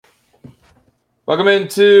Welcome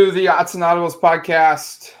into the Odds and Audibles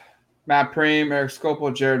podcast. Matt Preem, Eric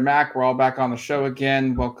Scopel, Jared Mack. We're all back on the show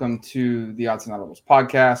again. Welcome to the Odds and Audibles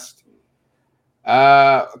podcast.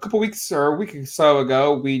 A couple weeks or a week or so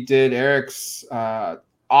ago, we did Eric's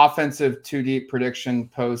offensive 2-deep prediction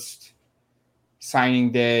post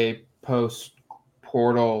signing day, post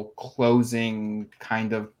portal closing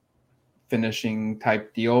kind of finishing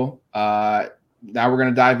type deal. Now we're going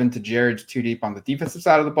to dive into Jared's 2-deep on the defensive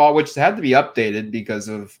side of the ball, which had to be updated because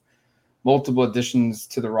of multiple additions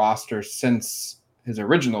to the roster since his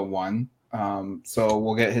original one. So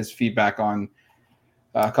we'll get his feedback on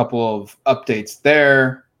a couple of updates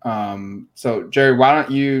there. So, Jared, why don't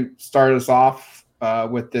you start us off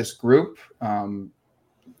with this group? I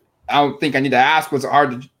don't think I need to ask what's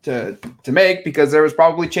hard to make because there was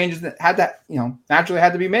probably changes that had to, naturally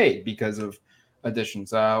had to be made because of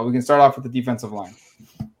additions. We can start off with the defensive line.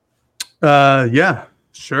 Yeah,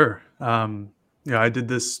 sure. I did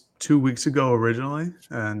this 2 weeks ago originally,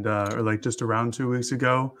 and or like just around 2 weeks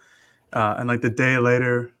ago, and like the day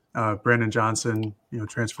later, Brandon Johnson,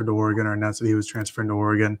 transferred to Oregon, or announced that he was transferring to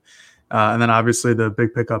Oregon, and then obviously the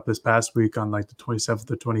big pickup this past week on like the 27th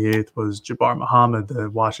or 28th was Jabbar Muhammad, the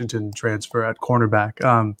Washington transfer at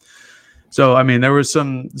cornerback. So, I mean, there was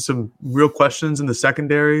some real questions in the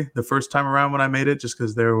secondary the first time around when I made it, just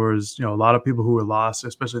because there was, a lot of people who were lost,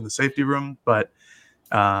 especially in the safety room. But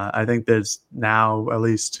I think there's now, at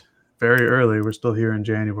least very early, we're still here in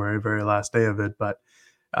January, very last day of it, but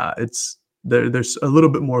there's a little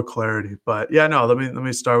bit more clarity. But yeah, no, let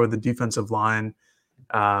me start with the defensive line.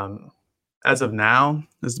 As of now,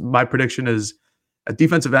 my prediction is at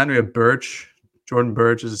defensive end, we have Jordan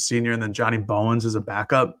Burch is a senior, and then Johnny Bowens is a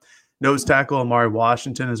backup. Nose tackle, Amari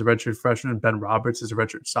Washington is a redshirt freshman. Ben Roberts is a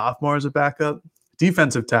redshirt sophomore as a backup.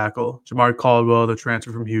 Defensive tackle, Jamar Caldwell, the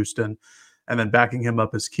transfer from Houston. And then backing him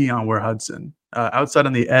up is Keon Ware-Hudson. Outside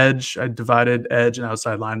on the edge, I divided edge and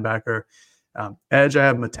outside linebacker. Edge, I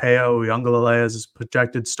have Mateo Uiagalelei as his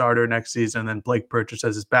projected starter next season, and then Blake Purchase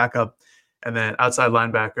as his backup. And then outside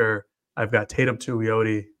linebacker, I've got Tatum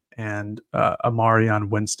Tuioti and Amarion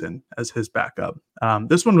Winston as his backup.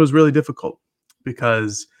 This one was really difficult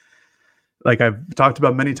because, like I've talked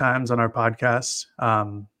about many times on our podcast,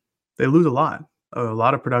 they lose a lot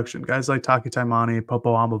of production. Guys like Taki Taimani,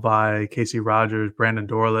 Popo Aumavae, Casey Rogers, Brandon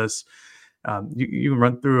Dorless, you can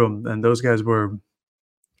run through them, and those guys were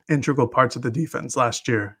integral parts of the defense last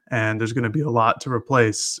year, and there's going to be a lot to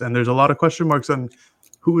replace, and there's a lot of question marks on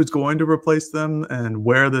who is going to replace them and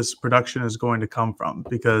where this production is going to come from,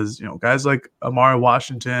 because guys like Amari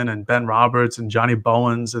Washington and Ben Roberts and Johnny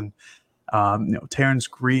Bowens and Terrence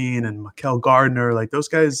Green and Mikael Gardner, like those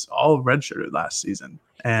guys all redshirted last season.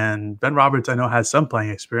 And Ben Roberts, I know, has some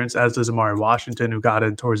playing experience, as does Amari Washington, who got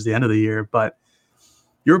in towards the end of the year. But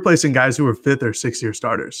you're replacing guys who were fifth or sixth year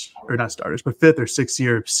starters, or not starters, but fifth or sixth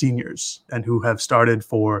year seniors, and who have started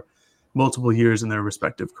for multiple years in their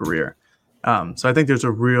respective career. So I think there's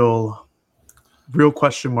a real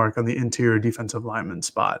question mark on the interior defensive lineman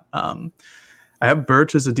spot. I have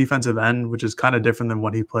Burch as a defensive end, which is kind of different than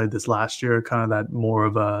what he played this last year, kind of that more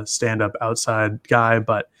of a stand-up outside guy,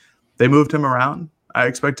 but they moved him around. I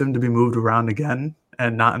expect him to be moved around again,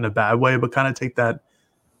 and not in a bad way, but kind of take that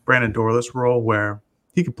Brandon Dorless role where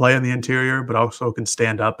he can play in the interior, but also can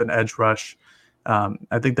stand up and edge rush.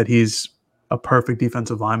 I think that he's a perfect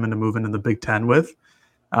defensive lineman to move into the Big Ten with.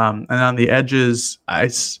 And on the edges,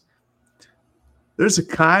 there's a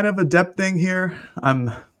kind of a depth thing here.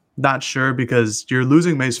 I'm not sure, because you're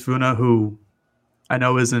losing Mace Funa, who I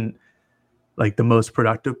know isn't like the most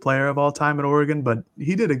productive player of all time at Oregon, but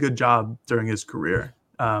he did a good job during his career.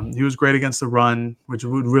 He was great against the run, which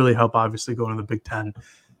would really help, obviously, going to the Big Ten.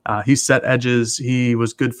 He set edges. He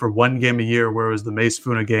was good for one game a year, where it was the Mace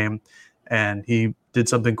Funa game, and he did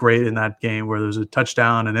something great in that game where there was a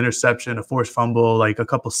touchdown, an interception, a forced fumble, like a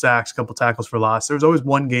couple sacks, a couple tackles for loss. There was always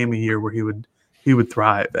one game a year where he would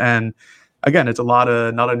thrive. And again, it's a lot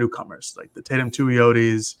of newcomers, like the Tatum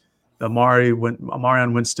Tuiotis, the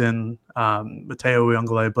Amarion Winston, Mateo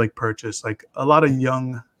Uiagalelei, Blake Purchase, like a lot of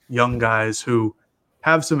young guys who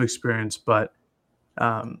have some experience, but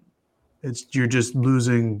you're just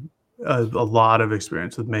losing a lot of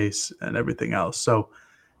experience with Mace and everything else. So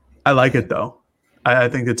I like it, though. I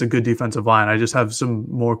think it's a good defensive line. I just have some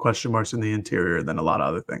more question marks in the interior than a lot of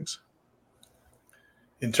other things.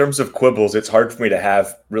 In terms of quibbles, it's hard for me to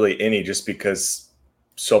have really any, just because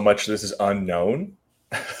so much of this is unknown.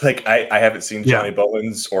 Like I haven't seen Johnny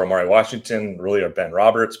Bowens or Amari Washington really, or Ben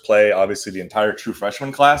Roberts play. Obviously, the entire true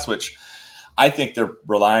freshman class, which I think they're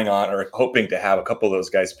relying on or hoping to have a couple of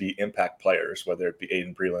those guys be impact players, whether it be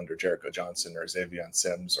Aiden Breland or Jericho Johnson or Xavier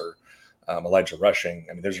Sims or Elijah Rushing.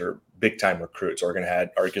 I mean, those are big-time recruits. Oregon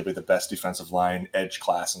had arguably the best defensive line edge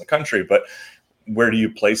class in the country, but where do you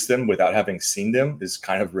place them without having seen them is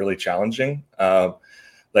kind of really challenging. I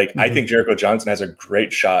think Jericho Johnson has a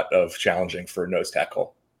great shot of challenging for nose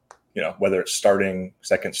tackle, whether it's starting,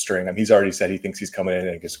 second string. I mean, he's already said he thinks he's coming in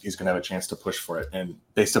and he's going to have a chance to push for it. And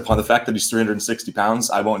based upon the fact that he's 360 pounds,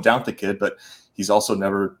 I won't doubt the kid, but he's also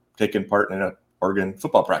never taken part in a Oregon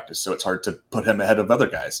football practice. So it's hard to put him ahead of other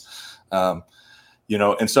guys. And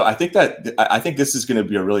so I think this is going to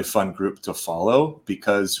be a really fun group to follow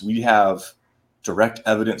because we have direct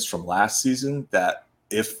evidence from last season that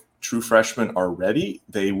if true freshmen are ready,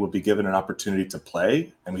 they will be given an opportunity to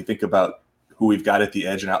play. And we think about who we've got at the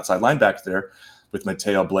edge and outside linebacker there with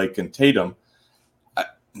Mateo, Blake, and Tatum.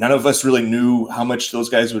 None of us really knew how much those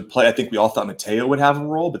guys would play. I think we all thought Mateo would have a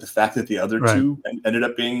role, but the fact that the other two ended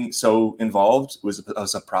up being so involved was a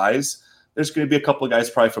surprise. There's going to be a couple of guys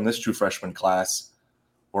probably from this true freshman class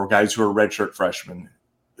or guys who are redshirt freshmen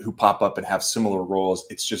who pop up and have similar roles.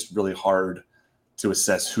 It's just really hard to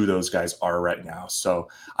assess who those guys are right now. So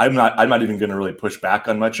I'm not even going to really push back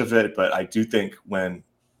on much of it, but I do think when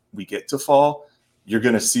we get to fall, you're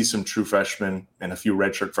going to see some true freshmen and a few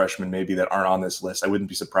redshirt freshmen maybe that aren't on this list. I wouldn't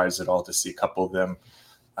be surprised at all to see a couple of them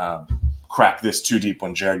crack this too deep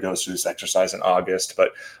when Jared goes through this exercise in August.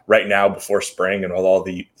 But right now, before spring and with all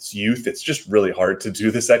the youth, it's just really hard to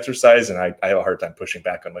do this exercise. And I have a hard time pushing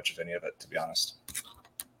back on much of any of it, to be honest.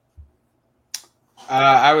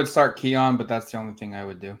 I would start Keon, but that's the only thing I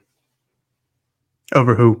would do.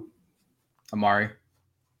 Over who? Amari.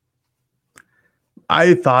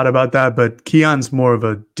 I thought about that, but Keon's more of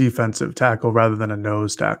a defensive tackle rather than a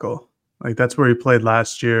nose tackle. Like that's where he played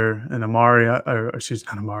last year, and Amari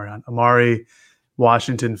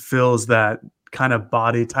Washington fills that kind of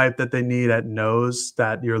body type that they need at nose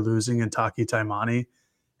that you're losing in Taki Taimani,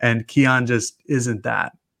 and Keon just isn't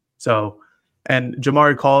that. So, and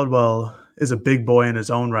Jamari Caldwell is a big boy in his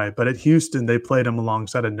own right, but at Houston they played him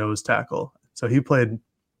alongside a nose tackle, so he played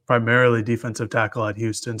primarily defensive tackle at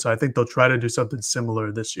Houston. So I think they'll try to do something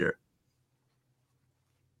similar this year.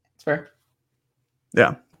 That's fair.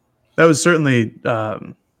 Yeah, that was certainly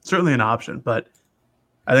an option, but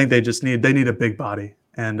I think they need a big body.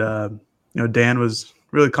 And Dan was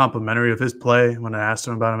really complimentary of his play when I asked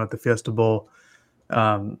him about him at the Fiesta Bowl.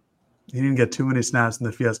 He didn't get too many snaps in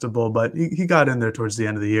the Fiesta Bowl, but he got in there towards the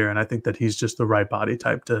end of the year, and I think that he's just the right body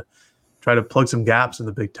type to try to plug some gaps in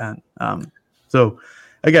the Big Ten. So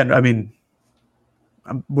again, I mean,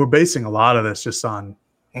 we're basing a lot of this just on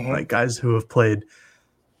like guys who have played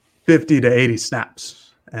 50 to 80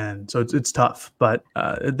 snaps. And so it's tough, but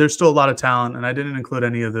there's still a lot of talent. And I didn't include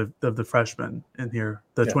any of the freshmen in here,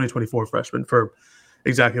 the 2024 freshmen, for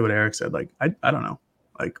exactly what Eric said. Like, I don't know.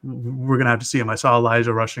 Like, we're going to have to see him. I saw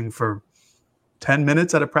Elijah Rushing for 10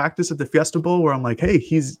 minutes at a practice at the Fiesta Bowl where I'm like, hey,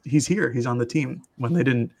 he's here. He's on the team, when they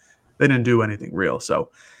didn't do anything real.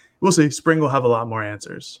 So we'll see. Spring will have a lot more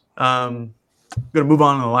answers. I'm going to move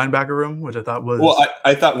on to the linebacker room, which I thought was. Well,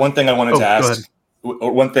 I thought one thing I wanted to ask,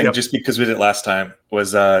 or one thing just because we did it last time,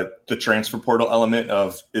 was the transfer portal element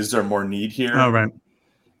of, is there more need here? Oh, right.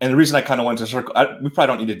 And the reason I kind of wanted to circle, we probably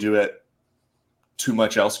don't need to do it too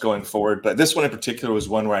much else going forward, but this one in particular was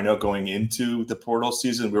one where I know going into the portal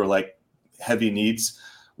season, we were like heavy needs.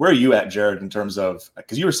 Where are you at, Jared, in terms of,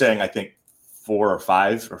 because you were saying, I think 4 or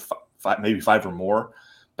 5 or 5, maybe 5 or more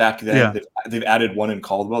back then. Yeah. They've added one in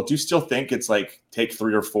Caldwell. Do you still think it's like take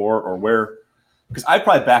 3 or 4, or where? Because I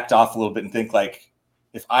probably backed off a little bit and think like,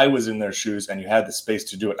 if I was in their shoes and you had the space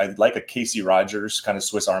to do it, I'd like a Casey Rogers kind of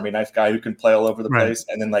Swiss Army knife guy who can play all over the place.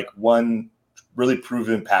 And then like one really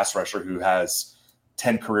proven pass rusher who has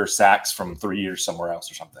 10 career sacks from 3 years somewhere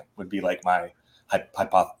else or something would be like my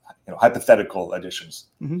hypothetical additions.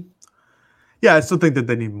 Mm-hmm. Yeah, I still think that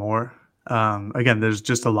they need more. Again, there's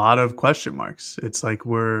just a lot of question marks. It's like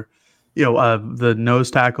the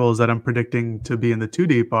nose tackles that I'm predicting to be in the 2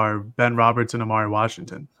 deep are Ben Roberts and Amari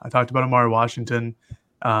Washington. I talked about Amari Washington.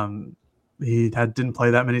 He didn't play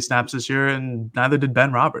that many snaps this year, and neither did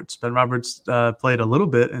Ben Roberts. Ben Roberts played a little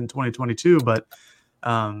bit in 2022, but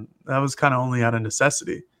that was kind of only out of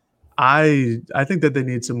necessity. I think that they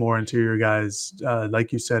need some more interior guys,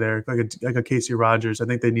 like you said, Eric, like a Casey Rogers. I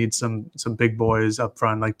think they need some big boys up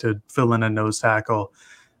front, like to fill in a nose tackle.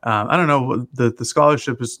 I don't know. The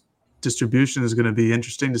scholarship distribution is going to be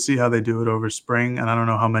interesting to see how they do it over spring, and I don't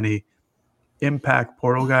know how many impact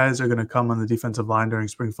portal guys are going to come on the defensive line during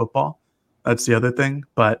spring football. That's the other thing,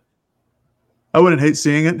 but I wouldn't hate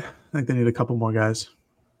seeing it. I think they need a couple more guys.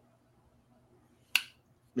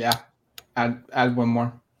 Yeah, add one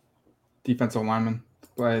more defensive lineman to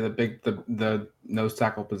play the nose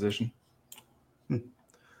tackle position.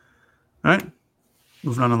 All right.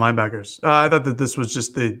 Moving on to linebackers. I thought that this was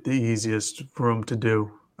just the easiest room to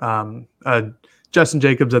do. Justin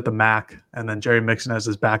Jacobs at the MAC, and then Jerry Mixon as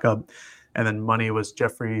his backup. And then money was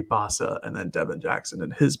Jeffrey Bassa and then Devin Jackson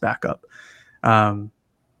and his backup.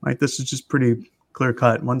 This is just pretty clear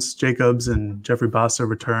cut. Once Jacobs and Jeffrey Bassa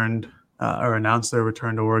returned or announced their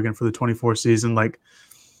return to Oregon for the 24 season,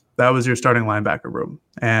 that was your starting linebacker room.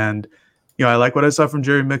 And, I like what I saw from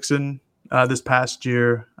Jerry Mixon this past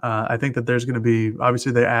year. I think that there's going to be,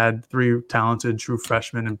 obviously they add 3 talented true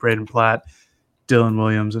freshmen in Braden Platt, Dylan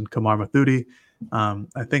Williams, and Kamar Mathudi.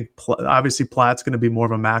 I think obviously Platt's going to be more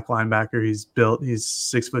of a MAC linebacker. He's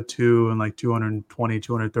 6'2" and 220,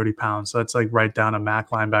 230 pounds. So that's right down a MAC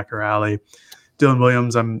linebacker alley. Dylan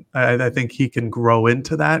Williams, I think he can grow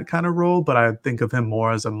into that kind of role, but I think of him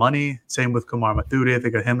more as a money. Same with Kamar Mathudi. I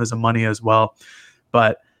think of him as a money as well.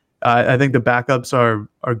 But I think the backups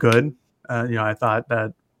are good. I thought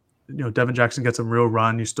that Devin Jackson gets some real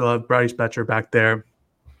run. You still have Bryce Betcher back there.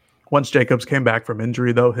 Once Jacobs came back from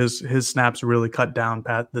injury, though, his snaps really cut down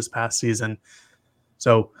this past season.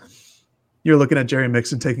 So you're looking at Jerry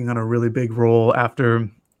Mixon taking on a really big role after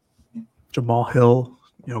Jamal Hill,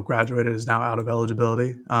 graduated, is now out of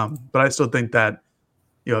eligibility. But I still think that,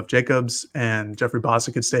 if Jacobs and Jeffrey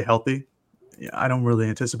Bassa could stay healthy, I don't really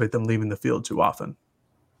anticipate them leaving the field too often.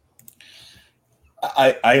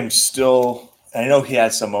 I am still, I know he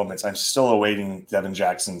had some moments. I'm still awaiting Devin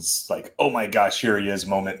Jackson's oh my gosh, here he is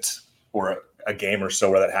moment or a game or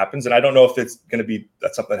so where that happens. And I don't know if it's going to be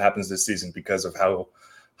that's something that happens this season because of how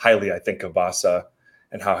highly I think of Bassa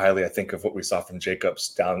and how highly I think of what we saw from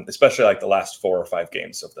Jacobs down, especially the last 4 or 5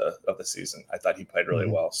 games of the season. I thought he played really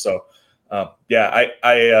well. So I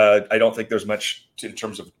don't think there's much in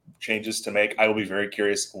terms of changes to make. I will be very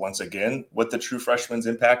curious once again what the true freshman's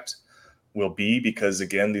impact will be, because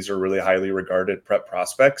again, these are really highly regarded prep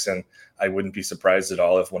prospects. And I wouldn't be surprised at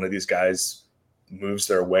all if one of these guys moves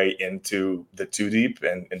their way into the 2 deep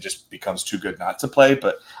and just becomes too good not to play.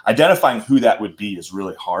 But identifying who that would be is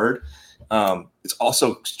really hard. It's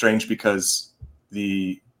also strange because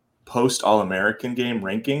the post All-American game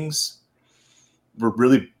rankings were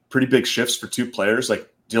really pretty big shifts for 2 players.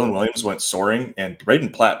 Dylan Williams went soaring and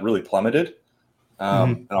Braden Platt really plummeted.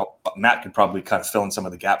 And Matt could probably kind of fill in some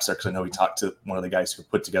of the gaps there because I know he talked to one of the guys who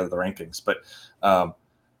put together the rankings. But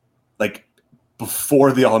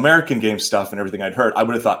before the All-American game stuff and everything I'd heard, I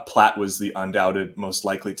would have thought Platt was the undoubted most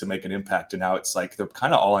likely to make an impact. And now it's they're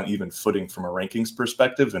kind of all on even footing from a rankings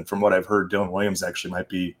perspective. And from what I've heard, Dylan Williams actually might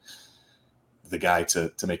be the guy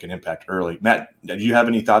to make an impact early. Matt, do you have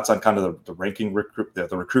any thoughts on kind of the ranking, the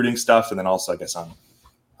recruiting stuff, and then also I guess on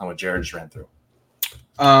what Jared just ran through?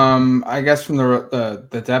 I guess from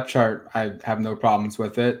the depth chart, I have no problems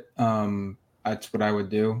with it. That's what I would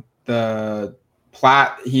do. The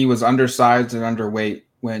Platt, he was undersized and underweight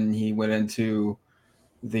when he went into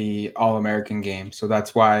the All-American game. So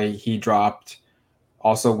that's why he dropped.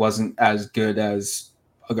 Also wasn't as good as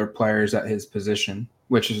other players at his position,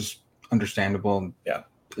 which is understandable. Yeah.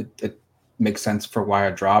 It makes sense for why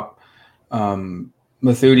I dropped.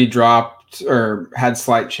 Mathudi dropped or had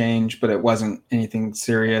slight change, but it wasn't anything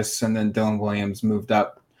serious. And then Dylan Williams moved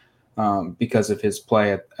up because of his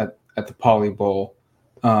play at the Poly Bowl.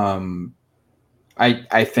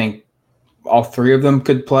 I think all 3 of them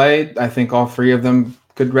could play. I think all 3 of them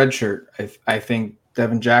could redshirt. I think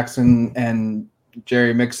Devin Jackson and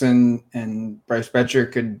Jerry Mixon and Bryce Betcher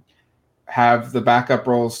could have the backup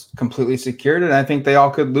roles completely secured, and I think they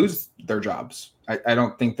all could lose their jobs. I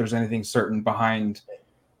don't think there's anything certain behind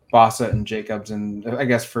Bassa and Jacobs. And I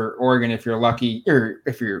guess for Oregon, if you're lucky or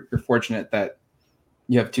if you're fortunate that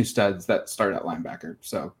you have 2 studs that start at linebacker.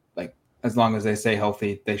 So as long as they stay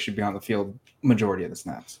healthy, they should be on the field majority of the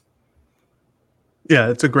snaps. Yeah,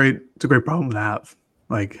 it's a great problem to have.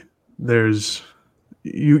 There's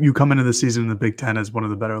you come into the season in the Big Ten as one of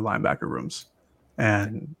the better linebacker rooms.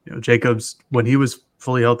 And Jacobs, when he was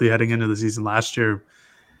fully healthy heading into the season last year,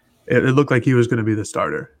 it looked like he was going to be the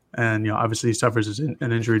starter. And obviously he suffers an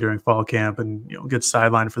injury during fall camp and gets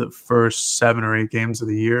sidelined for the first 7 or 8 games of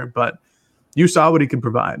the year. But you saw what he could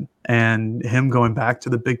provide, and him going back to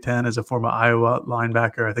the Big Ten as a former Iowa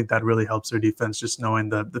linebacker, I think that really helps their defense. Just knowing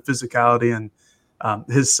the physicality and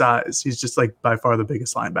his size, he's just by far the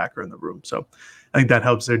biggest linebacker in the room. So I think that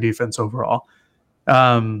helps their defense overall.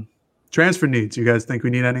 Transfer needs. You guys think we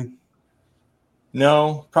need any?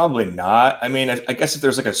 No, probably not. I mean, I guess if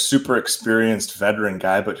there's a super experienced veteran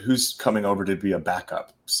guy, but who's coming over to be a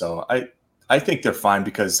backup. So I think they're fine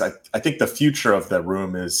because I think the future of the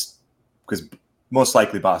room is because most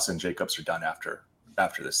likely Bassa and Jacobs are done after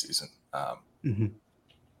this season.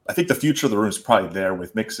 I I think the future of the room is probably there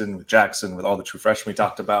with Mixon, with Jackson, with all the true freshmen we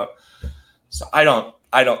talked about. So I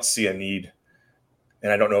don't see a need,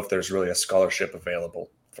 and I don't know if there's really a scholarship available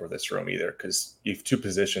for this room either, because you have two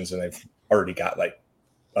positions and they've already got like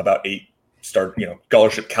about 8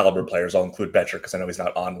 scholarship caliber players. I'll include Betcher because I know he's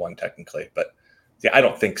not on one technically, but yeah, I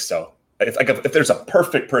don't think so. If there's a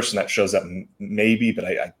perfect person that shows up, maybe, but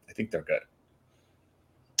I think they're good.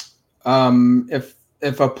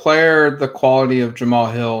 If a player the quality of Jamal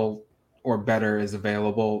Hill or better is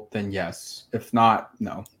available, then yes. If not,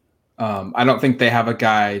 no. I don't think they have a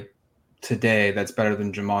guy today that's better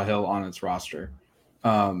than Jamal Hill on its roster.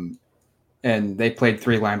 And they played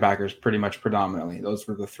 3 linebackers pretty much predominantly. Those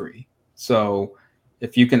were the 3. So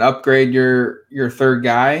if you can upgrade your third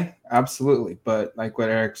guy, absolutely. But like what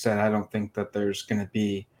Eric said, I don't think that there's going to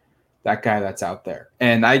be that guy that's out there.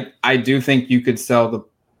 And I do think you could sell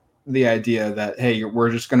the idea that, hey,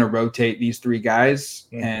 we're just going to rotate these 3 guys,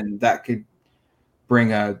 and that could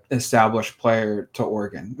bring a established player to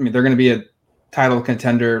Oregon. I mean, they're going to be a title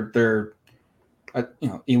contender. They're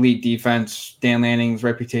elite defense. Dan Lanning's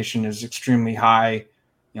reputation is extremely high.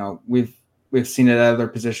 We've seen it at other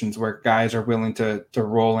positions where guys are willing to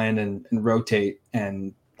roll in and rotate,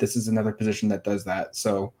 and this is another position that does that.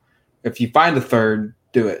 So if you find a third,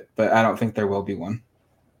 do it, but I don't think there will be one.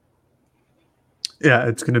 Yeah,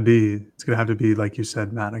 it's going to have to be, like you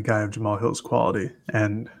said, Matt, a guy of Jamal Hill's quality.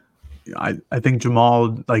 And I think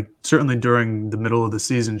Jamal, like certainly during the middle of the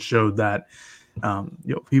season, showed that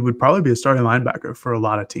he would probably be a starting linebacker for a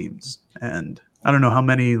lot of teams. And I don't know how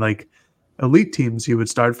many like elite teams he would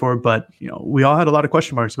start for, but we all had a lot of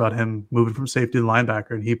question marks about him moving from safety to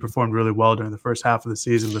linebacker, and he performed really well during the first half of the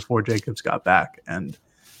season before Jacobs got back. And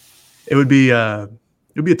it would be a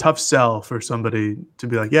tough sell for somebody to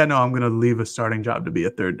be like, yeah, no, I'm going to leave a starting job to be a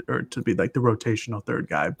third, or to be like the rotational third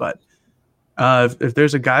guy. But if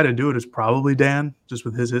there's a guy to do it, it's probably Dan, just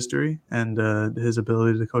with his history and his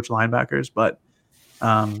ability to coach linebackers. But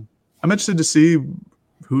I'm interested to see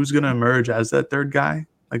who's going to emerge as that third guy.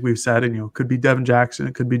 Like we've said, and it could be Devin Jackson,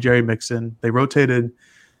 it could be Jerry Mixon. They rotated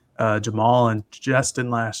Jamal and Justin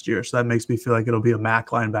last year, so that makes me feel like it'll be a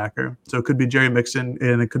MAC linebacker. So it could be Jerry Mixon,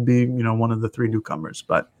 and it could be one of the 3 newcomers.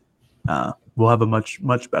 But we'll have a much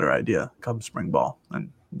better idea come spring ball and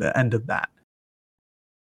the end of that.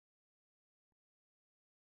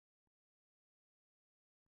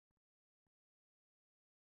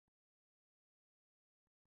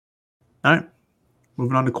 All right,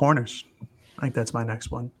 moving on to corners. I think that's my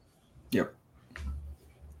next one. Yep.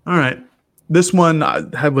 All right. This one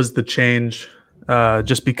was the change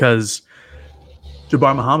just because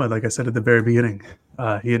Jabbar Muhammad, like I said at the very beginning,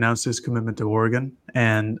 he announced his commitment to Oregon,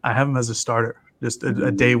 and I have him as a starter, just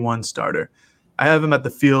a day one starter. I have him at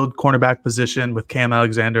the field cornerback position with Cam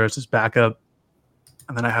Alexander as his backup,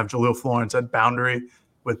 and then I have Jaleel Florence at boundary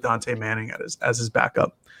with Dante Manning as his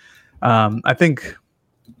backup. I think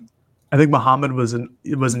Muhammad was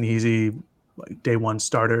an easy day one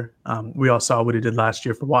starter. We all saw what he did last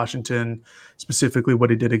year for Washington, specifically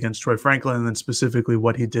what he did against Troy Franklin, and then specifically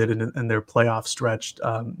what he did in their playoff stretch,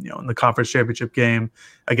 in the conference championship game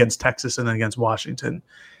against Texas and then against Washington.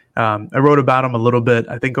 I wrote about him a little bit.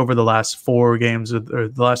 I think over the last 3 games of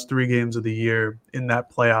the year in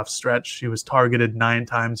that playoff stretch, he was targeted 9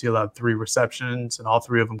 times. He allowed 3 receptions, and all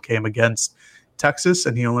 3 of them came against Texas,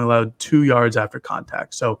 and he only allowed 2 yards after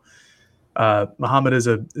contact. So Muhammad is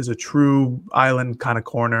a true island kind of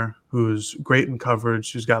corner who's great in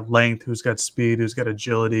coverage, who's got length, who's got speed, who's got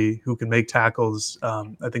agility, who can make tackles.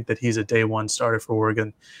 I think that he's a day one starter for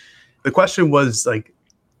Oregon. The question was, like,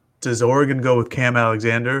 does Oregon go with Cam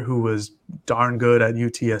Alexander, who was darn good at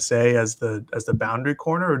UTSA as the boundary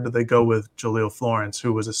corner, or do they go with Jaleel Florence,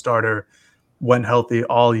 who was a starter when healthy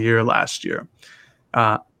all year last year?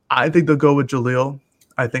 I think they'll go with Jaleel.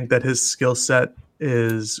 I think that his skill set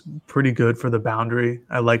is pretty good for the boundary.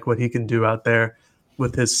 I like what he can do out there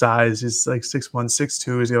with his size. He's like 6'1",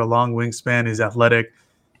 6'2". He's got a long wingspan. He's athletic.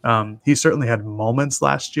 He certainly had moments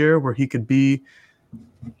last year where he could be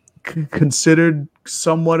considered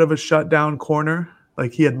somewhat of a shutdown corner.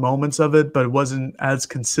 Like he had moments of it, but it wasn't as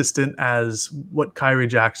consistent as what Kyrie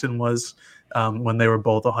Jackson was when they were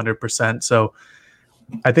both 100%. So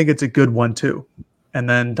I think it's a good 1-2. And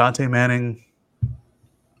then Dante Manning,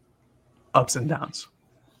 ups and downs.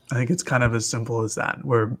 I think it's kind of as simple as that.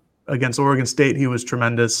 Where against Oregon State, he was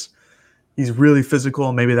tremendous. He's really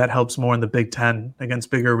physical. Maybe that helps more in the Big Ten against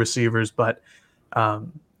bigger receivers, but a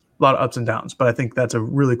lot of ups and downs. But I think that's a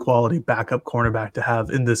really quality backup cornerback to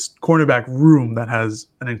have in this cornerback room that has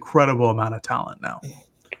an incredible amount of talent now.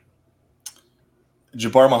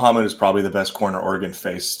 Jabbar Muhammad is probably the best corner Oregon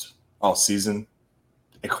faced all season.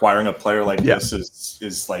 acquiring a player like this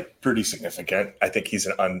is like pretty significant. I think he's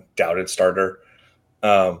an undoubted starter.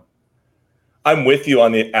 I'm with you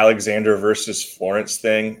on the Alexander versus Florence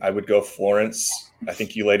thing. I would go Florence. I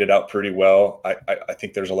think you laid it out pretty well. I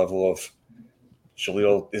think there's a level of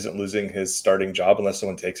Jaleel isn't losing his starting job unless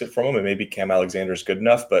someone takes it from him, and maybe Cam Alexander is good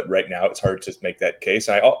enough. But right now, it's hard to make that case.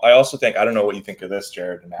 I also think, I don't know what you think of this,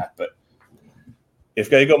 Jared and Matt, but if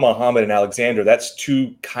you go Muhammad and Alexander, that's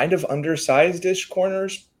two kind of undersized-ish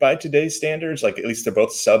corners by today's standards. Like, at least they're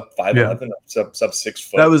both sub 5'11", sub 6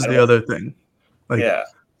 foot. That was the other thing. Like, yeah.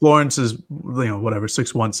 Florence is, whatever,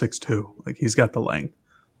 6'1", 6'2". Like, he's got the length.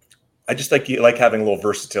 I just like having a little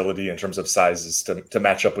versatility in terms of sizes to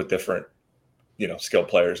match up with different, skilled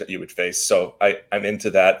players that you would face. So I'm into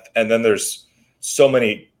that. And then there's so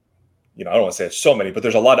many, I don't want to say so many, but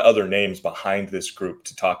there's a lot of other names behind this group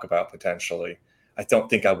to talk about potentially. I don't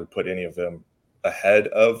think I would put any of them ahead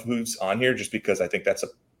of who's on here, just because I think that's a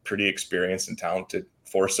pretty experienced and talented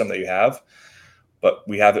foursome that you have. But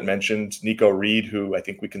we haven't mentioned Nico Reed, who I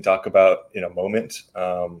think we can talk about in a moment.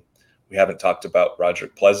 We haven't talked about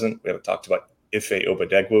Roderick Pleasant. We haven't talked about Ife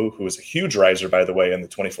Obadegwu, who was a huge riser, by the way, in the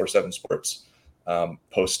 24/7 Sports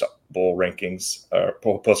post-bowl rankings, or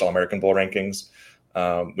post-All-American Bowl rankings. We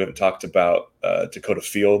haven't talked about Dakota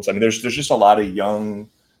Fields. I mean, there's just a lot of young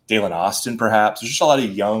 – Dalen Austin, perhaps. There's just a lot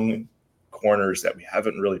of young corners that we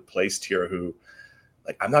haven't really placed here who,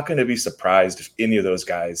 like, I'm not going to be surprised if any of those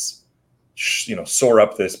guys, soar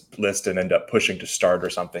up this list and end up pushing to start or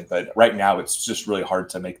something. But right now, it's just really hard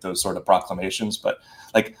to make those sort of proclamations. But,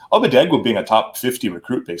 like, Obadegwu being a top 50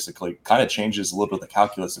 recruit basically kind of changes a little bit the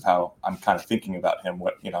calculus of how I'm kind of thinking about him.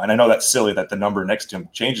 And I know that's silly that the number next to him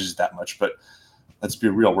changes that much, but let's be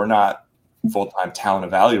real. We're not full-time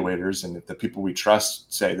talent evaluators, and if the people we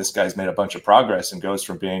trust say this guy's made a bunch of progress and goes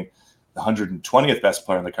from being the 120th best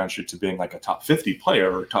player in the country to being like a top 50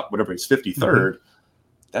 player or top whatever, he's 53rd,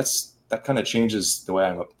 that kind of changes the way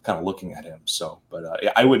I'm kind of looking at him. So, but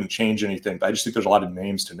I wouldn't change anything, but I just think there's a lot of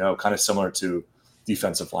names to know, kind of similar to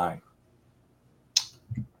defensive line.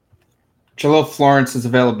 Jaleel Florence's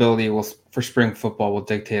availability for spring football will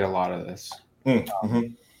dictate a lot of this.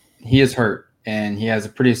 He is hurt, and he has a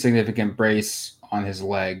pretty significant brace on his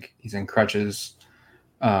leg. He's in crutches.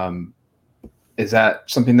 Is that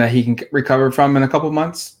something that he can recover from in a couple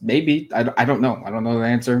months? Maybe. I don't know. I don't know the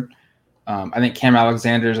answer. I think Cam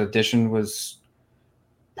Alexander's addition was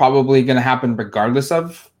probably going to happen regardless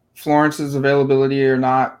of Florence's availability or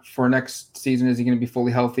not for next season. Is he going to be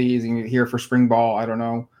fully healthy? Is he going to be here for spring ball? I don't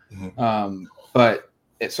know. But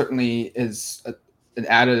it certainly is an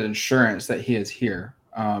added insurance that he is here.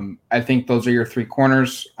 I think those are your three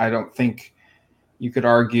corners. I don't think you could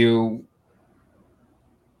argue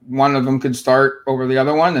one of them could start over the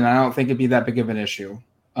other one, and I don't think it'd be that big of an issue.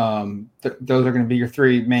 Those are going to be your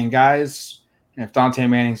three main guys. And if Dante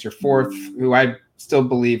Manning's your fourth, who I still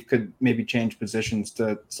believe could maybe change positions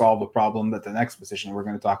to solve a problem that the next position we're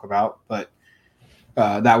going to talk about, but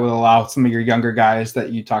that would allow some of your younger guys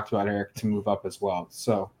that you talked about, Eric, to move up as well.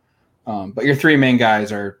 So, but your three main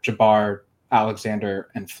guys are Jabbar, Alexander,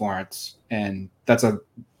 and Florence, and that's a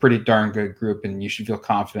pretty darn good group, and you should feel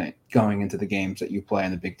confident going into the games that you play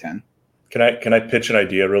in the Big Ten. Can I pitch an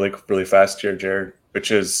idea really fast here, Jared?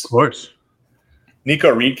 Which is, of course, Nico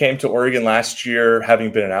Reed came to Oregon last year,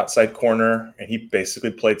 having been an outside corner, and he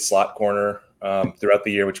basically played slot corner throughout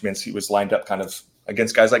the year, which means he was lined up kind of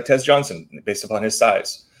against guys like Tez Johnson based upon his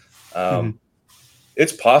size.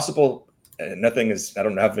 It's possible, and I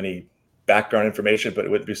don't have any background information, but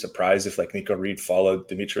it wouldn't be surprised if like Nico Reed followed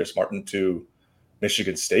Demetrius Martin to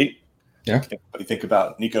Michigan State. Yeah. What do you think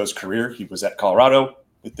about Nico's career? He was at Colorado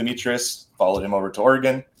with Demetrius, followed him over to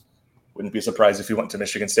Oregon. Wouldn't be surprised if he went to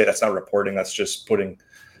Michigan State. That's not reporting. That's just putting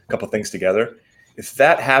a couple things together. If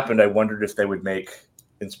that happened, I wondered if they would make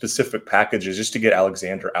in specific packages just to get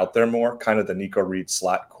Alexander out there more, kind of the Nico Reed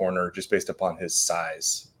slot corner, just based upon his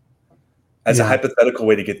size, as a hypothetical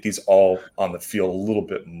way to get these all on the field a little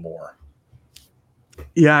bit more.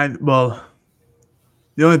 Yeah, well,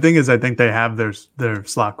 the only thing is I think they have their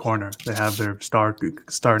slot corner. They have their star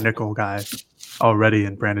nickel guy already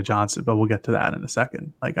in Brandon Johnson, but we'll get to that in a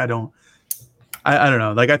second. Like, I don't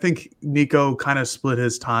know. Like, I think Nico kind of split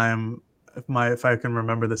his time, if I can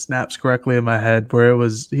remember the snaps correctly in my head, where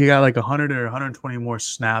he got like 100 or 120 more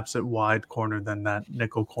snaps at wide corner than that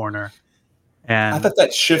nickel corner. And I thought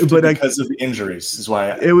that shifted because of the injuries is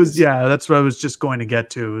why that's what I was just going to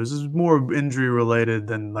get to. It was more injury related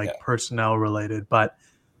than personnel related. But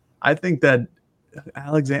I think that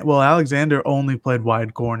Alexander only played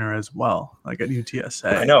wide corner as well, like at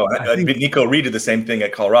UTSA. I know. Nico Reed did the same thing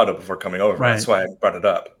at Colorado before coming over. Right. That's why I brought it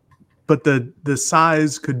up. but the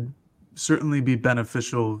size could certainly be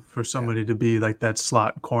beneficial for somebody to be like that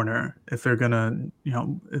slot corner if they're gonna,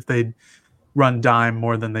 if they run dime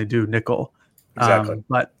more than they do nickel. Exactly.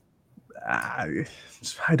 But I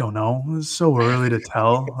don't know. It's so early to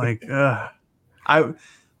tell. Like, the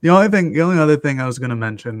only other thing I was gonna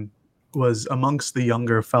mention was amongst the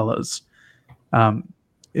younger fellas.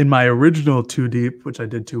 In my original 2 deep, which I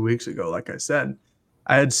did 2 weeks ago, like I said,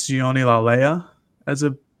 I had Sione Laulea as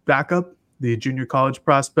a backup, the junior college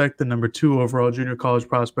prospect, the number 2 overall junior college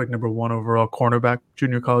prospect, number 1 overall cornerback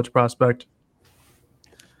junior college prospect.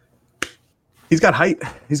 He's got height,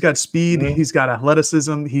 he's got speed, he's got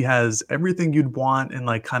athleticism, he has everything you'd want in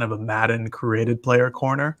like kind of a Madden created player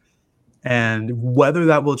corner. And whether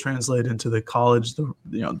that will translate into the college,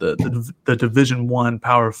 the Division I,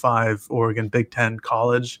 Power 5, Oregon Big Ten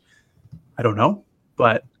college, I don't know.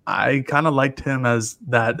 But I kind of liked him as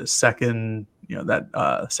that second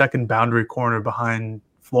boundary corner behind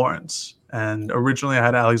Florence. And originally I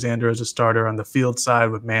had Alexander as a starter on the field side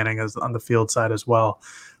with Manning as on the field side as well.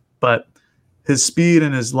 But his speed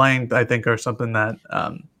and his length, I think, are something that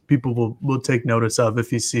people will take notice of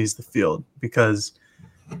if he sees the field, because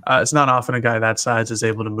it's not often a guy that size is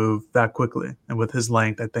able to move that quickly. And with his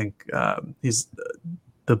length, I think he's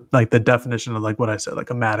the definition of like what I said,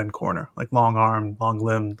 like a Madden corner, like long arm, long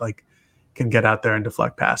limb, like can get out there and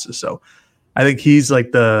deflect passes. So I think he's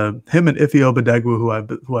like him and Ife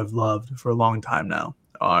Obadegwu, who I've loved for a long time now,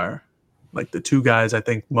 are like the 2 guys I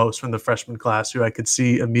think most from the freshman class who I could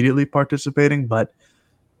see immediately participating. But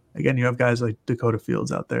again, you have guys like Dakota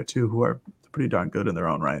Fields out there too, who are pretty darn good in their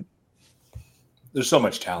own right. There's so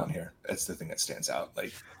much talent here. That's the thing that stands out.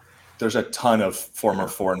 Like, there's a ton of former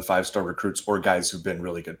 4- and 5-star recruits or guys who've been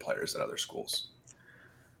really good players at other schools.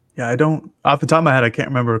 Yeah, I don't, off the top of my head, I can't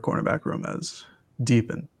remember a cornerback room as deep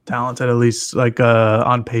and talented, at least like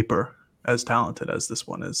on paper, as talented as this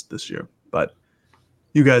one is this year. But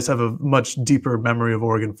you guys have a much deeper memory of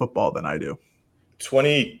Oregon football than I do.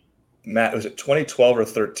 Was it 2012 or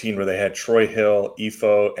 13 where they had Troy Hill,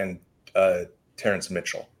 Ifo, and Terrence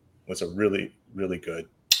Mitchell was a really, really good.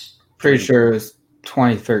 Pretty sure it was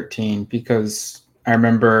 2013 because I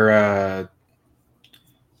remember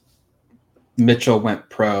Mitchell went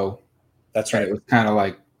pro. That's right. It was kind of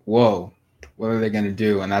like, whoa, what are they going to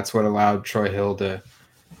do? And that's what allowed Troy Hill to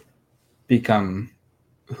become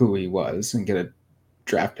who he was and get a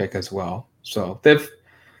draft pick as well. So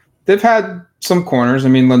they've had some corners. I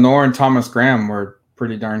mean, Lenore and Thomas Graham were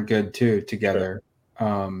pretty darn good too together.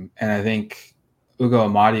 Sure. And I think Ugo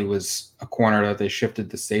Amadi was a corner that they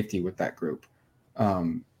shifted to safety with that group.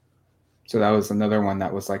 So that was another one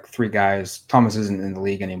that was like 3 guys. Thomas isn't in the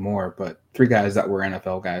league anymore, but 3 guys that were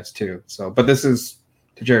NFL guys too. So, but this is,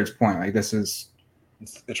 to Jared's point, like this is,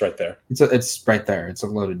 it's right there. It's right there. It's a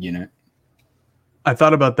loaded unit. I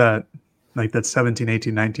thought about that, like that 17,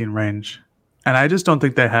 18, 19 range. And I just don't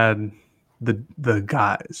think they had the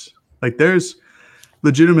guys. Like there's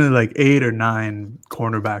legitimately like 8 or 9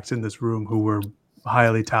 cornerbacks in this room who were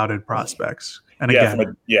highly touted prospects. And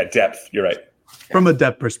again, depth. You're right. From a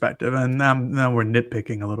depth perspective. And now we're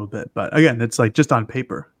nitpicking a little bit. But again, it's like just on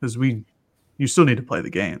paper, because you still need to play the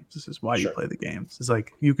games. This is why you play the games. It's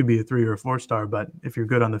like you could be a 3 or a 4-star, but if you're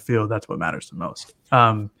good on the field, that's what matters the most.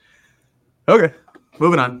 Okay,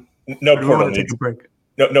 moving on. No portal needs. Take a break.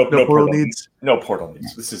 No portal needs. No portal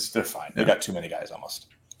needs. They're fine. They got too many guys almost.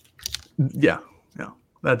 Yeah.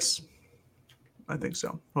 I think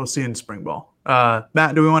so. We'll see in spring ball.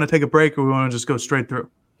 Matt, do we want to take a break or we want to just go straight through?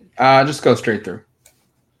 Just go straight through.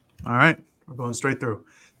 All right, we're going straight through.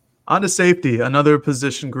 On to safety, another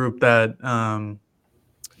position group that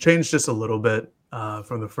changed just a little bit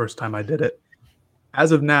from the first time I did it.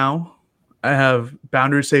 As of now, I have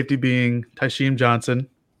boundary safety being Tysheem Johnson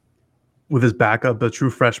with his backup, a true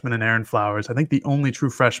freshman, and Aaron Flowers. I think the only true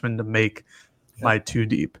freshman to make my 2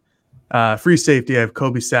 deep. Free safety, I have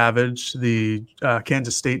Kobe Savage, the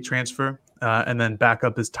Kansas State transfer, and then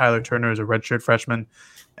backup is Tyler Turner as a redshirt freshman.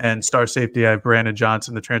 And star safety, I have Brandon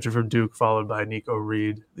Johnson, the transfer from Duke, followed by Nico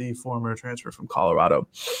Reed, the former transfer from Colorado.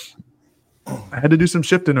 I had to do some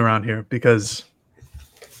shifting around here because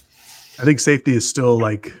I think safety is still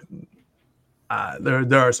like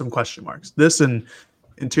there are some question marks. This and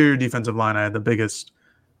interior defensive line, I had the biggest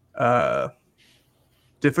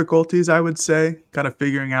difficulties, I would say, kind of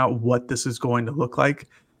figuring out what this is going to look like.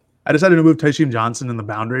 I decided to move Tysheem Johnson in the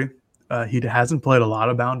boundary. He hasn't played a lot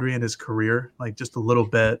of boundary in his career, like just a little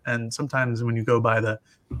bit. And sometimes when you go by the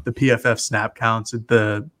PFF snap counts,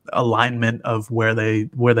 the alignment of where they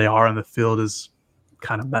are on the field is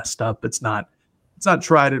kind of messed up. It's not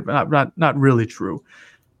tried, not really true.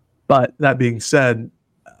 But that being said,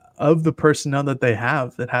 of the personnel that they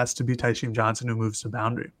have, that has to be Tysheem Johnson who moves to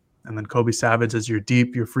boundary. And then Kobe Savage as your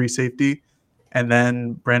deep, your free safety. And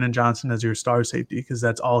then Brandon Johnson as your star safety, because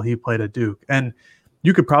that's all he played at Duke. And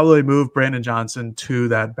you could probably move Brandon Johnson to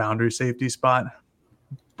that boundary safety spot.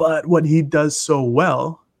 But what he does so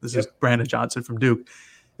well, this is Brandon Johnson from Duke,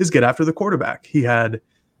 is get after the quarterback. He had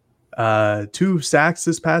 2 sacks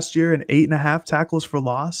this past year and 8.5 tackles for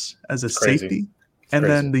loss as a safety. And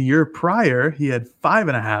then the year prior, he had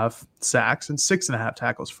 5.5 sacks and 6.5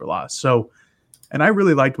 tackles for loss. So, and I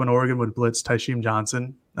really liked when Oregon would blitz Tysheem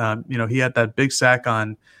Johnson. He had that big sack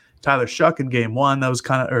on Tyler Shuck in game 1. That was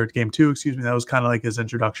game 2, excuse me. That was kind of like his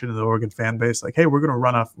introduction to the Oregon fan base. Like, hey, we're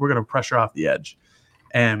going to pressure off the edge.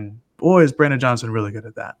 And boy, is Brandon Johnson really good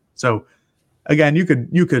at that. So again, you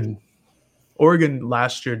could Oregon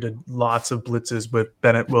last year did lots of blitzes with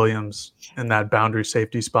Bennett Williams in that boundary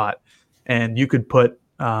safety spot. And you could put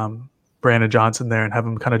Brandon Johnson there and have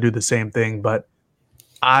him kind of do the same thing. But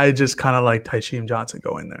I just kind of like Tysheem Johnson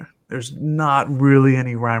going there. There's not really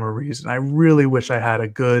any rhyme or reason. I really wish I had a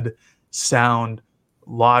good, sound,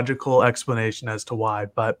 logical explanation as to why.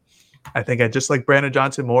 But I think I just like Brandon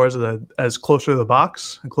Johnson more as closer to the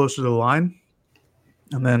box and closer to the line.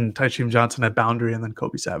 And then Tysheem Johnson at boundary and then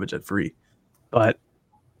Kobe Savage at free. But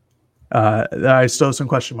I still have some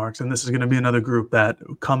question marks, and this is going to be another group that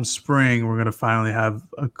come spring, we're going to finally have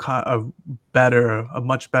a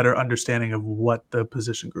much better understanding of what the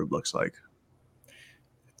position group looks like.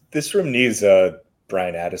 This room needs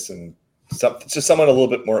Brian Addison, just someone a little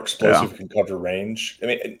bit more explosive, can cover range. I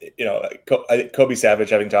mean, I think Kobe Savage,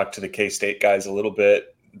 having talked to the K-State guys a little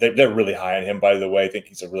bit, they're really high on him, by the way. I think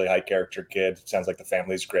he's a really high character kid. Sounds like the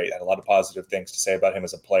family's great. I had a lot of positive things to say about him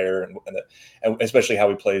as a player and especially how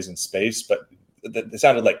he plays in space. But it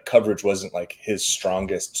sounded like coverage wasn't like his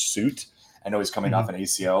strongest suit. I know he's coming off an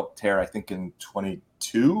ACL tear, I think in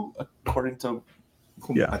 22, according to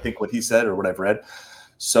I think what he said or what I've read.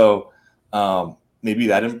 So maybe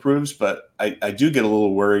that improves. But I do get a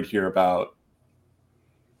little worried here about,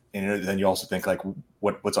 and then you also think like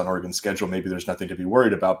what's on Oregon's schedule. Maybe there's nothing to be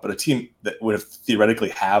worried about, but a team that would theoretically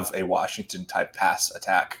have a Washington type pass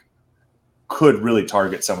attack could really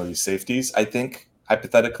target some of these safeties. I think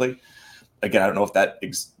hypothetically, again, I don't know if that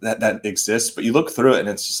exists, but you look through it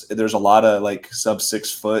and there's a lot of like sub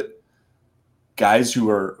 6 foot guys who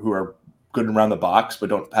are good around the box,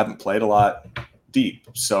 but haven't played a lot deep.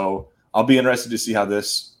 So I'll be interested to see how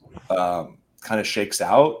this kind of shakes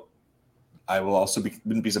out. I will also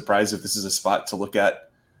wouldn't be surprised if this is a spot to look at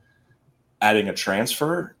adding a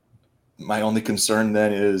transfer. My only concern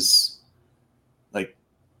then is like,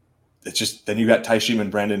 it's just, then you got Tysheem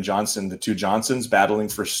and Brandon Johnson, the 2 Johnsons battling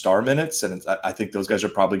for star minutes. And I think those guys are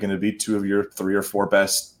probably going to be 2 of your 3 or 4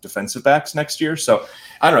 best defensive backs next year. So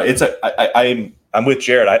I don't know. I'm with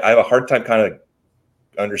Jared. I have a hard time kind of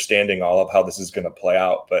understanding all of how this is going to play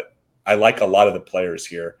out, but I like a lot of the players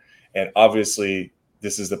here. And obviously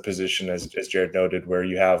this is the position, as Jared noted, where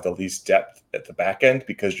you have the least depth at the back end,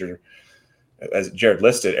 because as Jared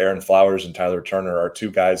listed, Aaron Flowers and Tyler Turner are 2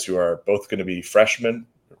 guys who are both going to be freshmen.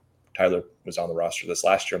 Tyler was on the roster this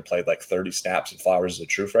last year and played like 30 snaps, and Flowers is a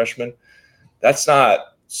true freshman. That's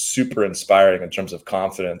not super inspiring in terms of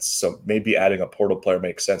confidence. So maybe adding a portal player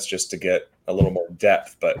makes sense just to get a little more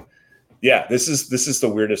depth. But yeah, this is the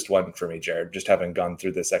weirdest one for me, Jared, just having gone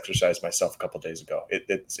through this exercise myself a couple of days ago.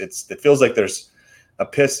 It feels like there's a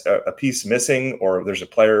piece missing, or there's a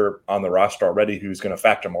player on the roster already who's going to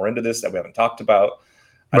factor more into this that we haven't talked about.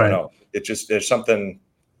 I don't know. It just, there's something.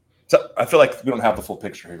 So I feel like we don't have the full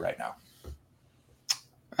picture here right now.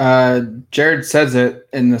 Jared says it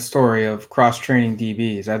in the story of cross-training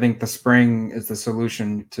DBs. I think the spring is the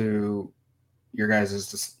solution to your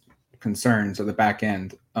guys' concerns at the back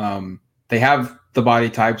end. They have the body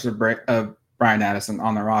types of Brian Addison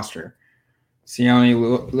on the roster.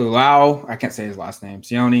 Sione Lulau, I can't say his last name,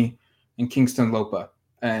 Sione, and Kingston Lopa.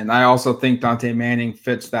 And I also think Dante Manning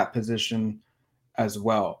fits that position as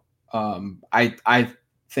well. I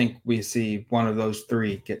think we see one of those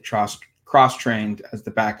 3 get cross-trained as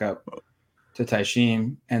the backup to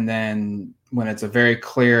Tysheem. And then when it's a very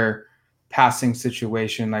clear passing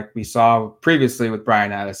situation like we saw previously with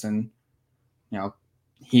Brian Addison,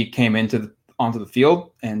 he came onto the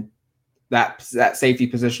field, and that safety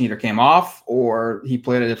position either came off or he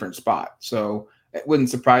played a different spot. So it wouldn't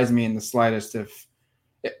surprise me in the slightest if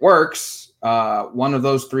it works. One of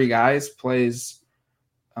those 3 guys plays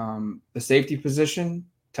the safety position.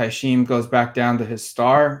 Tysheem goes back down to his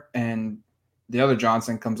star, and the other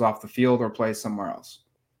Johnson comes off the field or plays somewhere else.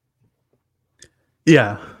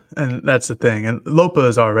 Yeah, and that's the thing. And Lopa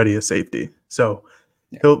is already a safety. So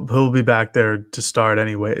He'll be back there to start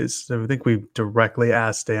anyways. So I think we directly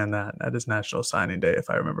asked Dan that at his National Signing Day, if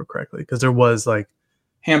I remember correctly, because there was like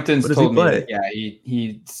Hampton's told me that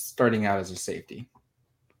he's starting out as a safety.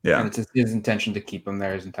 Yeah, and it's his intention to keep him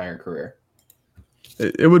there his entire career.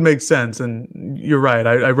 It would make sense, and you're right.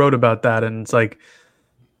 I wrote about that, and it's like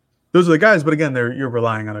those are the guys, but again, you're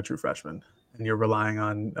relying on a true freshman. And you're relying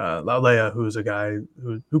on Laulea, who's a guy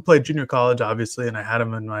who played junior college, obviously, and I had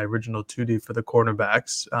him in my original 2D for the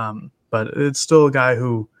cornerbacks. But it's still a guy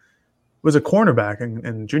who was a cornerback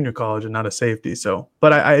in junior college and not a safety. So,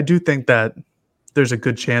 but I do think that there's a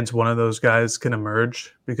good chance one of those guys can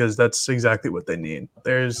emerge because that's exactly what they need.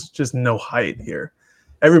 There's just no height here.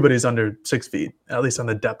 Everybody's under 6 feet, at least on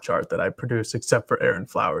the depth chart that I produced, except for Aaron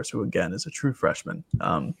Flowers, who, again, is a true freshman.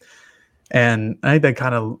 And I think that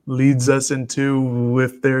kind of leads us into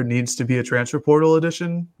if there needs to be a transfer portal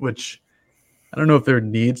addition, which I don't know if there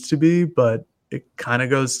needs to be, but it kind of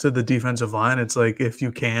goes to the defensive line. It's like if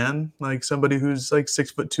you can, like somebody who's like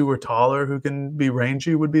 6'2" or taller who can be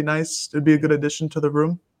rangy would be nice. It'd be a good addition to the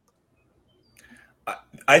room.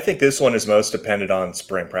 I think this one is most dependent on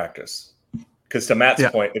spring practice. Because to Matt's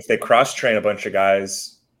point, if they cross-train a bunch of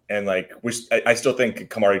guys – and like I still think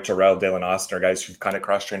Kamari Terrell, Dalen Austin are guys who've kind of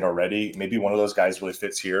cross-trained already. Maybe one of those guys really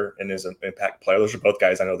fits here and is an impact player. Those are both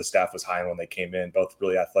guys I know the staff was high on when they came in, both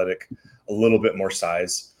really athletic, a little bit more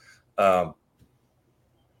size. I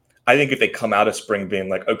think if they come out of spring being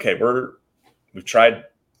like, okay, we've tried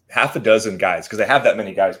half a dozen guys, because they have that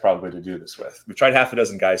many guys probably to do this with. We've tried half a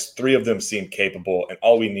dozen guys. 3 of them seem capable, and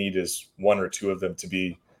all we need is 1 or 2 of them to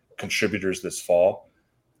be contributors this fall.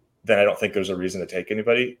 Then I don't think there's a reason to take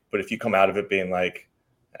anybody. But if you come out of it being like,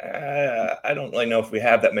 I don't really know if we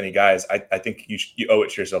have that many guys, I think you owe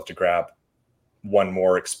it to yourself to grab 1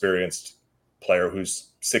 more experienced player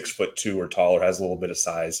who's 6'2" or taller, has a little bit of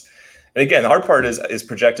size. And again, the hard part is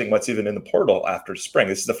projecting what's even in the portal after spring.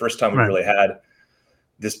 This is the first time we've really had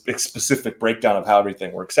this specific breakdown of how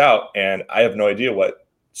everything works out. And I have no idea what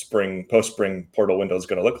post-spring portal window is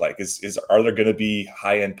going to look like. Are there going to be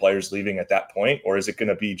high-end players leaving at that point, or is it going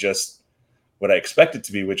to be just what I expect it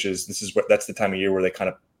to be, which is that's the time of year where they kind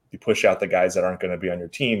of push out the guys that aren't going to be on your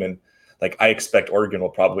team. And like I expect Oregon will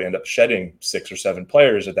probably end up shedding 6 or 7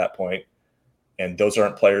 players at that point, and those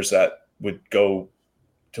aren't players that would go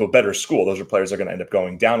to a better school. Those are players that are going to end up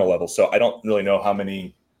going down a level. So I don't really know how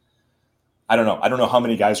many. I don't know how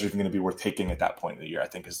many guys are even going to be worth taking at that point of the year, I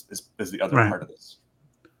think is the other part of this.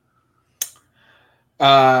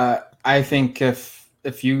 I think if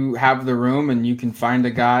you have the room and you can find a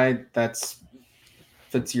guy that's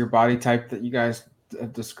fits your body type that you guys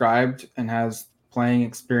have described and has playing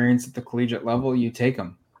experience at the collegiate level, you take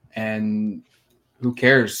him. And who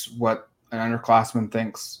cares what an underclassman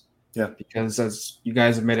thinks? Yeah. Because as you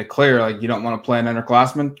guys have made it clear, like you don't want to play an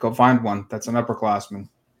underclassman, go find one that's an upperclassman.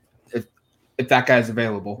 If that guy's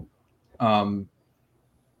available.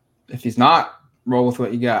 If he's not, roll with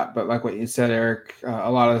what you got. But like what you said, Eric,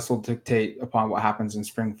 a lot of this will dictate upon what happens in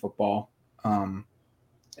spring football,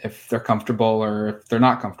 if they're comfortable or if they're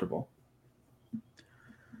not comfortable.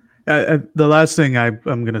 The last thing I'm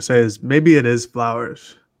going to say is maybe it is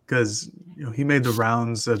Flowers, because he made the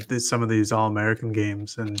rounds of some of these All-American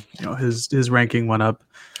games, and his ranking went up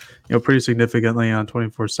pretty significantly on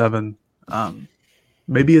 24/7.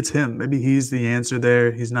 Maybe it's him. Maybe he's the answer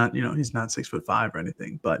there. He's not 6'5" or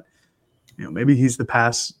anything, but maybe he's the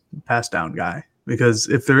pass down guy, because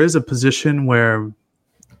if there is a position where,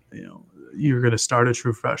 you're going to start a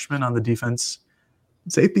true freshman on the defense,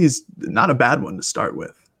 safety is not a bad one to start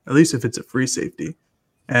with, at least if it's a free safety.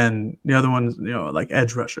 And the other one's, like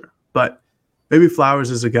edge rusher. But maybe Flowers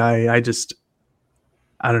is a guy I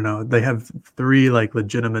don't know. They have 3 like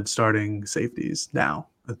legitimate starting safeties now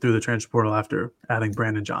through the transfer portal after adding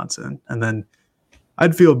Brandon Johnson. And then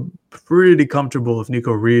I'd feel pretty comfortable if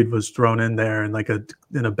Nico Reed was thrown in there in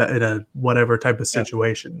in a whatever type of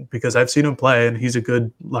situation, because I've seen him play and he's a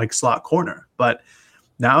good like slot corner. But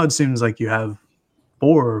now it seems like you have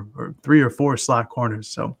 3 or 4 slot corners.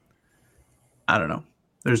 So I don't know.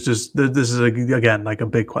 This is again like a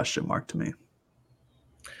big question mark to me.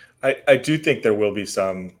 I do think there will be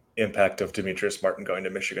some impact of Demetrius Martin going to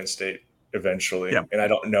Michigan State eventually. Yeah. And I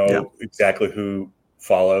don't know exactly who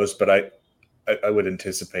follows, but I would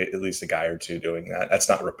anticipate at least a guy or 2 doing that. That's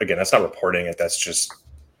not reporting it. That's just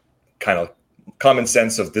kind of common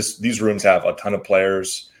sense of this. These rooms have a ton of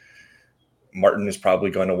players. Martin is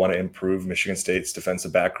probably going to want to improve Michigan State's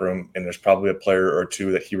defensive back room, and there's probably a player or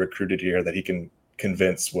 2 that he recruited here that he can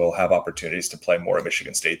convince will have opportunities to play more at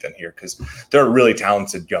Michigan State than here, because there are really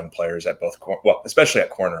talented young players at both, especially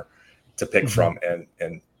at corner, to pick from,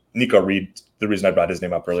 and Nico Reed, the reason I brought his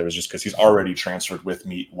name up earlier was just because he's already transferred with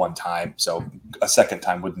me one time. So a second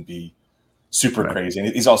time wouldn't be super crazy.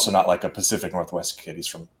 And he's also not like a Pacific Northwest kid. He's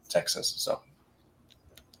from Texas. So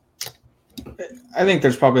I think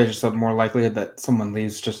there's probably just a more likelihood that someone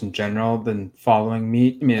leaves just in general than following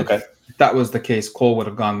me. I mean, if that was the case, Cole would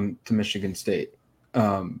have gone to Michigan State,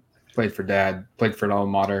 played for dad, played for an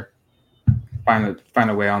alma mater, find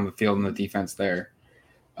a way on the field and the defense there.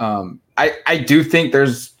 I do think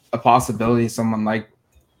there's a possibility someone like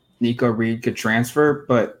Nico Reed could transfer,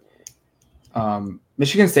 but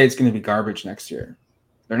Michigan State's going to be garbage next year.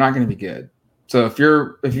 They're not going to be good. So if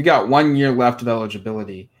you got 1 year left of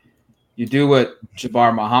eligibility, you do what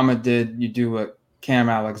Jabbar Muhammad did. You do what Cam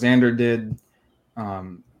Alexander did.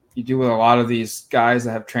 You do what a lot of these guys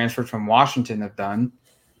that have transferred from Washington have done,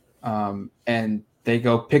 and they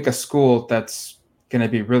go pick a school that's going to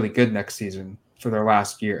be really good next season for their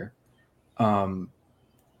last year. I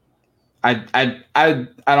don't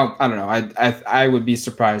know. I would be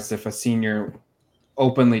surprised if a senior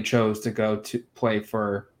openly chose to go to play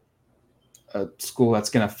for a school that's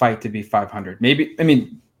going to fight to be 500.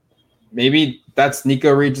 Maybe that's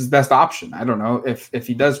Nico Reed's best option. I don't know if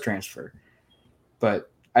he does transfer,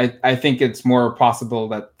 but I think it's more possible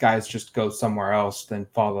that guys just go somewhere else than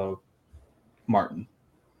follow Martin.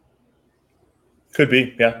 Could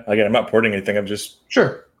be, yeah. Again, I'm not porting anything. I'm just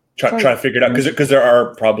trying to figure it out because there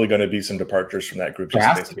are probably going to be some departures from that group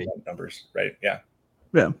just based on numbers, right? Yeah,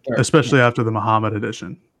 especially after the Muhammad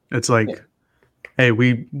edition. It's like, hey,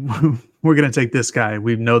 we're going to take this guy.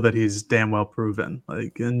 We know that he's damn well proven.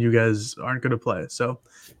 Like, and you guys aren't going to play, so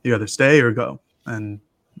you either stay or go. And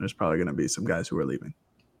there's probably going to be some guys who are leaving.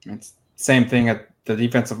 It's same thing at the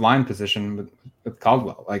defensive line position with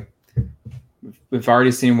Caldwell. Like, we've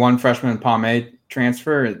already seen one freshman, Pomay,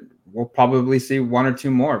 transfer. We'll probably see one or two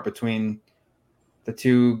more between the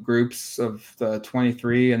two groups of the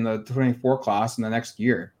 23 and the 24 class in the next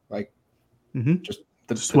year. Like, just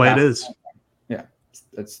the way it is. Yeah,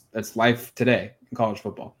 it's life today in college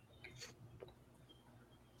football.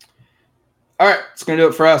 All right, it's going to do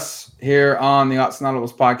it for us here on the Odds and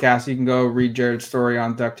Audibles podcast. You can go read Jared's story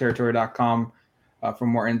on duckterritory.com for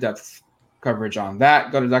more in-depth coverage on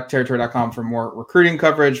that. Go to duckterritory.com for more recruiting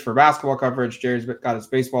coverage, for basketball coverage. Jared's got his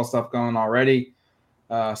baseball stuff going already.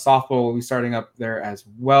 Softball will be starting up there as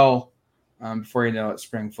well. Before you know it,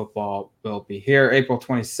 spring football will be here. April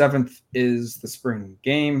 27th is the spring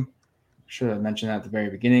game. Should have mentioned that at the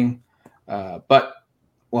very beginning. But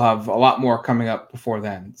we'll have a lot more coming up before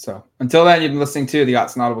then. So until then, you've been listening to the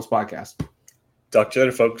Odds and Audibles podcast. Talk to you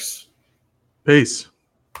later, folks. Peace.